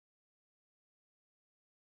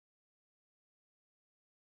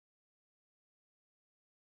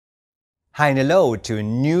Hi and hello to a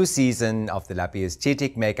new season of the La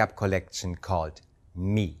Biesthetic makeup collection called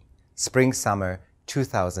Me, Spring-Summer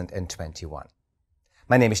 2021.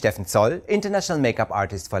 My name is Steffen Zoll, international makeup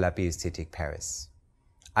artist for La Biesthetic Paris.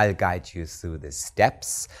 I'll guide you through the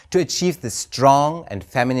steps to achieve the strong and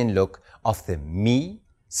feminine look of the Me,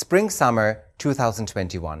 Spring-Summer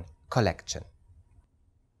 2021 collection.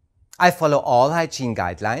 I follow all hygiene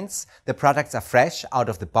guidelines. The products are fresh out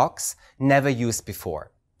of the box, never used before.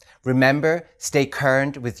 Remember, stay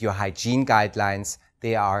current with your hygiene guidelines.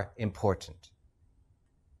 They are important.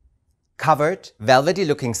 Covered, velvety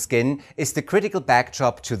looking skin is the critical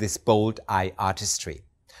backdrop to this bold eye artistry.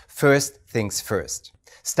 First things first.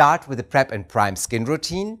 Start with the prep and prime skin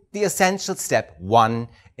routine, the essential step 1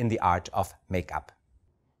 in the art of makeup.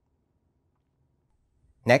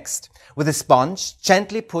 Next, with a sponge,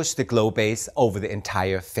 gently push the glow base over the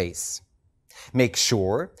entire face. Make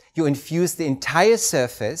sure you infuse the entire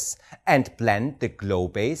surface and blend the glow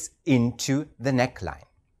base into the neckline.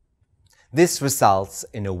 This results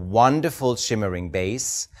in a wonderful shimmering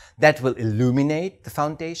base that will illuminate the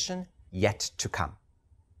foundation yet to come.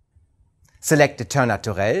 Select the Teint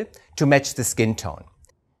Naturel to match the skin tone.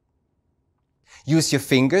 Use your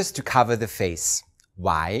fingers to cover the face.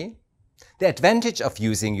 Why? The advantage of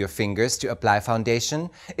using your fingers to apply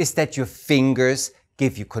foundation is that your fingers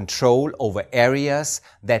give you control over areas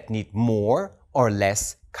that need more or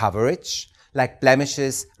less coverage, like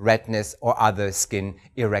blemishes, redness, or other skin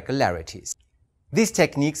irregularities. These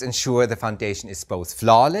techniques ensure the foundation is both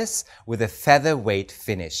flawless with a featherweight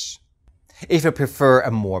finish. If you prefer a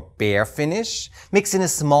more bare finish, mix in a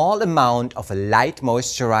small amount of a light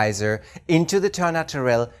moisturizer into the Teint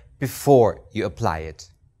Naturel before you apply it.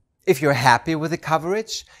 If you're happy with the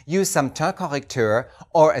coverage, use some Teint Correcteur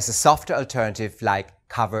or as a softer alternative like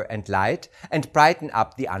Cover and Light and brighten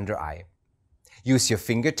up the under eye. Use your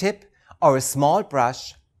fingertip or a small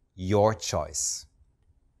brush, your choice.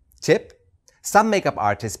 Tip: some makeup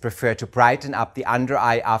artists prefer to brighten up the under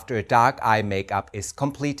eye after a dark eye makeup is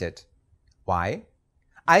completed. Why?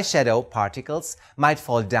 Eyeshadow particles might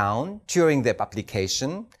fall down during the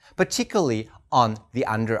application, particularly on the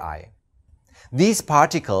under eye. These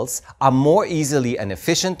particles are more easily and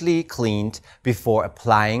efficiently cleaned before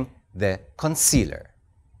applying the concealer.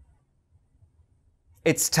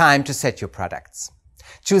 It's time to set your products.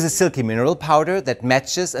 Choose a silky mineral powder that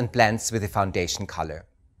matches and blends with the foundation color.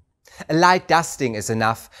 A light dusting is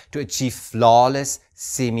enough to achieve flawless,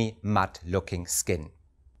 semi-matte looking skin.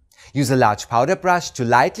 Use a large powder brush to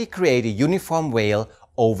lightly create a uniform veil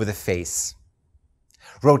over the face.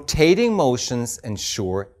 Rotating motions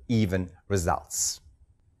ensure even results.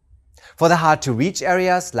 For the hard-to-reach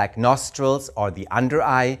areas like nostrils or the under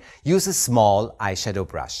eye, use a small eyeshadow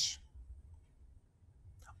brush.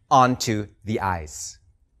 On to the eyes.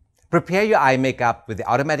 Prepare your eye makeup with the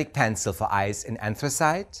automatic pencil for eyes in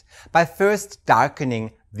anthracite by first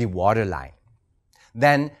darkening the waterline.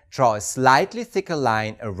 Then draw a slightly thicker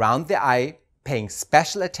line around the eye, paying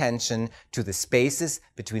special attention to the spaces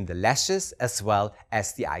between the lashes as well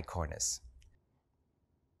as the eye corners.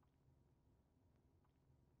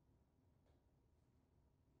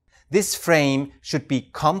 This frame should be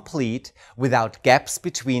complete without gaps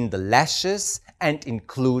between the lashes and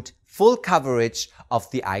include full coverage of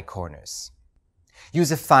the eye corners.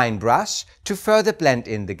 Use a fine brush to further blend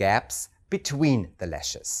in the gaps between the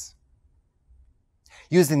lashes.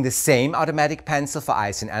 Using the same automatic pencil for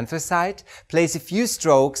eyes in anthracite, place a few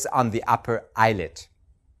strokes on the upper eyelid.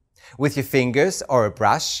 With your fingers or a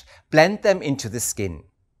brush, blend them into the skin.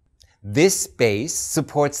 This base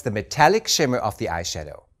supports the metallic shimmer of the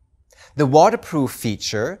eyeshadow. The waterproof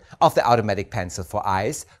feature of the automatic pencil for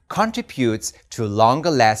eyes contributes to a longer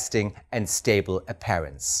lasting and stable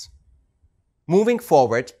appearance. Moving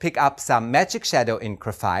forward, pick up some Magic Shadow in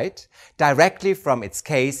Graphite directly from its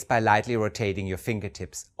case by lightly rotating your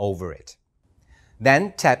fingertips over it.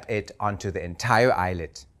 Then tap it onto the entire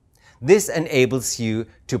eyelid. This enables you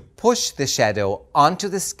to push the shadow onto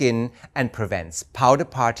the skin and prevents powder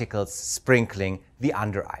particles sprinkling the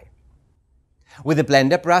under eye. With a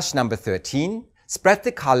blender brush number 13, spread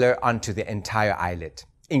the color onto the entire eyelid,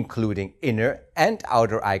 including inner and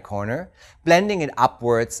outer eye corner, blending it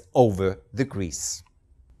upwards over the crease.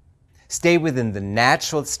 Stay within the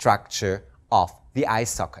natural structure of the eye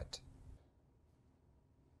socket.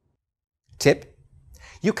 Tip: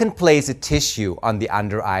 you can place a tissue on the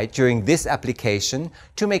under eye during this application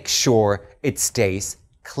to make sure it stays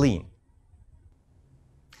clean.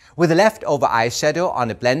 With a leftover eyeshadow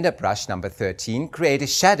on a blender brush number 13, create a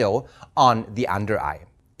shadow on the under eye.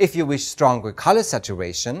 If you wish stronger color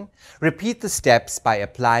saturation, repeat the steps by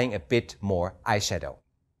applying a bit more eyeshadow.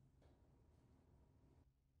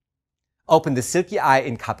 Open the Silky Eye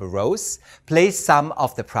in Couple Rose, place some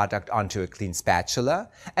of the product onto a clean spatula,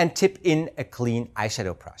 and tip in a clean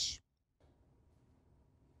eyeshadow brush.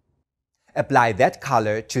 Apply that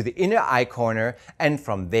color to the inner eye corner and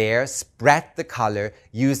from there spread the color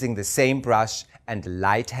using the same brush and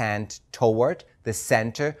light hand toward the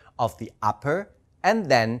center of the upper and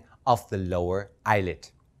then of the lower eyelid.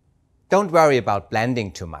 Don't worry about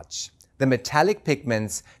blending too much. The metallic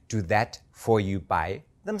pigments do that for you by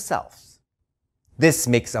themselves. This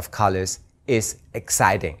mix of colors is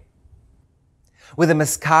exciting. With a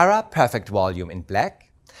mascara Perfect Volume in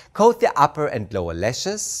black, coat the upper and lower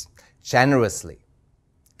lashes generously.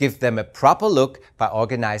 Give them a proper look by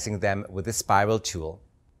organizing them with a spiral tool.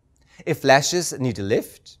 If lashes need a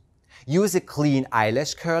lift, use a clean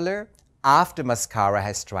eyelash curler after mascara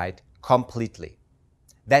has dried completely.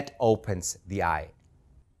 That opens the eye.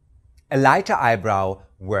 A lighter eyebrow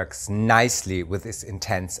works nicely with this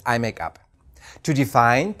intense eye makeup. To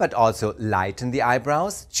define but also lighten the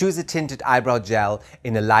eyebrows, choose a tinted eyebrow gel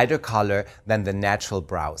in a lighter color than the natural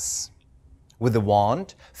brows. With a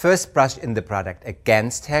wand, first brush in the product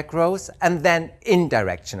against hair growth and then in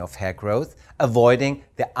direction of hair growth, avoiding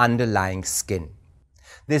the underlying skin.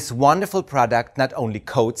 This wonderful product not only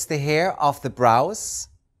coats the hair of the brows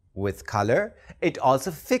with color, it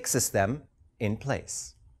also fixes them in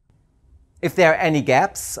place. If there are any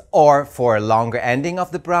gaps or for a longer ending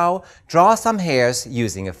of the brow, draw some hairs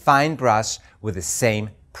using a fine brush with the same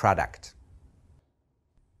product.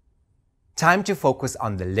 Time to focus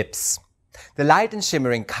on the lips. The light and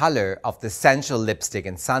shimmering color of the Sensual Lipstick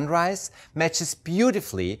in Sunrise matches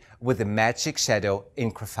beautifully with the Magic Shadow in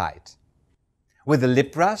Graphite. With a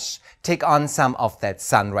lip brush, take on some of that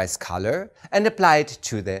sunrise color and apply it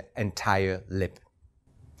to the entire lip.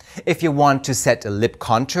 If you want to set a lip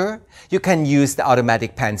contour, you can use the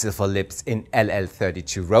Automatic Pencil for Lips in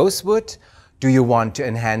LL32 Rosewood. Do you want to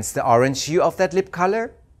enhance the orange hue of that lip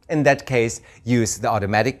color? In that case, use the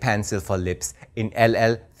Automatic Pencil for Lips in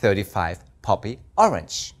LL35 Poppy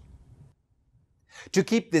Orange. To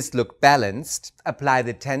keep this look balanced, apply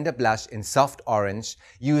the tender blush in soft orange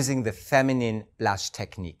using the feminine blush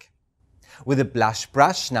technique. With a blush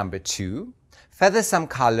brush number 2, feather some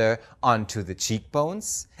color onto the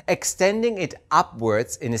cheekbones, extending it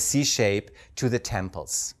upwards in a C shape to the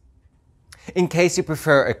temples. In case you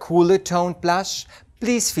prefer a cooler toned blush,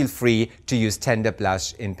 please feel free to use Tender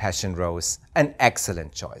Blush in Passion Rose, an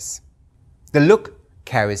excellent choice. The look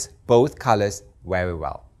carries both colors very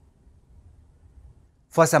well.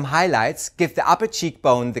 For some highlights, give the upper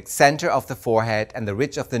cheekbone, the center of the forehead and the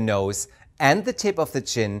ridge of the nose and the tip of the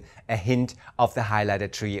chin a hint of the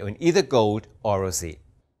highlighter trio in either gold or rosé.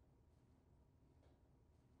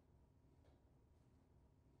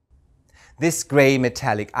 This gray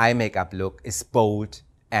metallic eye makeup look is bold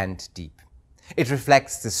and deep. It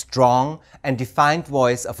reflects the strong and defined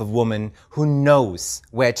voice of a woman who knows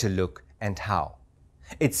where to look and how.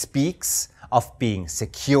 It speaks of being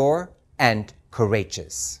secure and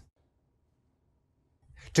courageous.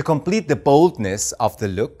 To complete the boldness of the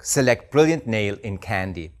look, select Brilliant Nail in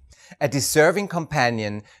Candy, a deserving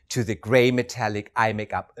companion to the gray metallic eye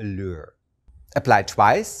makeup allure. Apply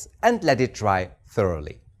twice and let it dry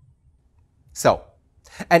thoroughly. So,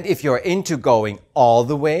 and if you're into going all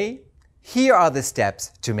the way, here are the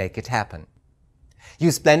steps to make it happen.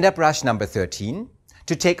 Use blender brush number 13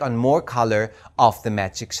 to take on more color of the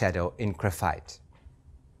Magic Shadow in Graphite.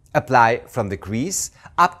 Apply from the crease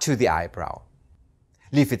up to the eyebrow.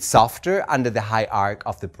 Leave it softer under the high arc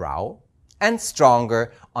of the brow and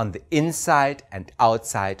stronger on the inside and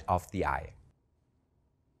outside of the eye.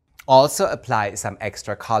 Also apply some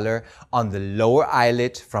extra color on the lower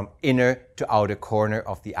eyelid from inner to outer corner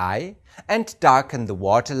of the eye and darken the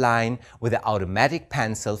waterline with the Automatic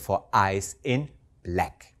Pencil for Eyes in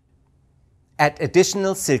black. Add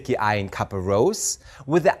additional Silky Eye in Couple Rose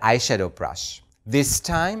with the eyeshadow brush. This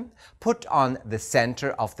time, put on the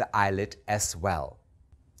center of the eyelid as well.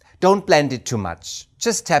 Don't blend it too much,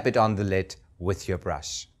 just tap it on the lid with your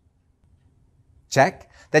brush.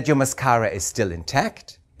 Check that your mascara is still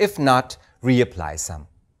intact. If not, reapply some.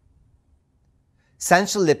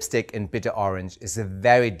 Sensual Lipstick in Bitter Orange is a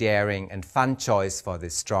very daring and fun choice for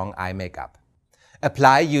this strong eye makeup.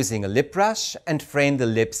 Apply using a lip brush and frame the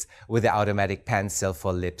lips with the Automatic Pencil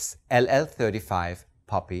for Lips LL35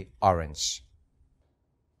 Poppy Orange.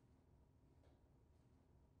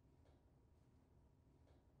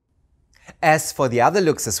 As for the other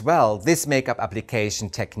looks as well, this makeup application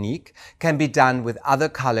technique can be done with other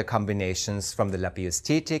color combinations from the La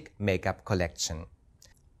Bioestetic makeup collection.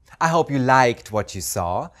 I hope you liked what you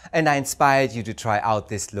saw and I inspired you to try out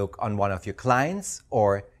this look on one of your clients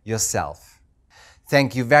or yourself.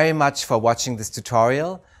 Thank you very much for watching this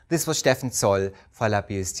tutorial. This was Steffen Zoll for La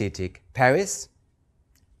Biästhetik Paris.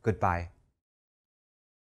 Goodbye.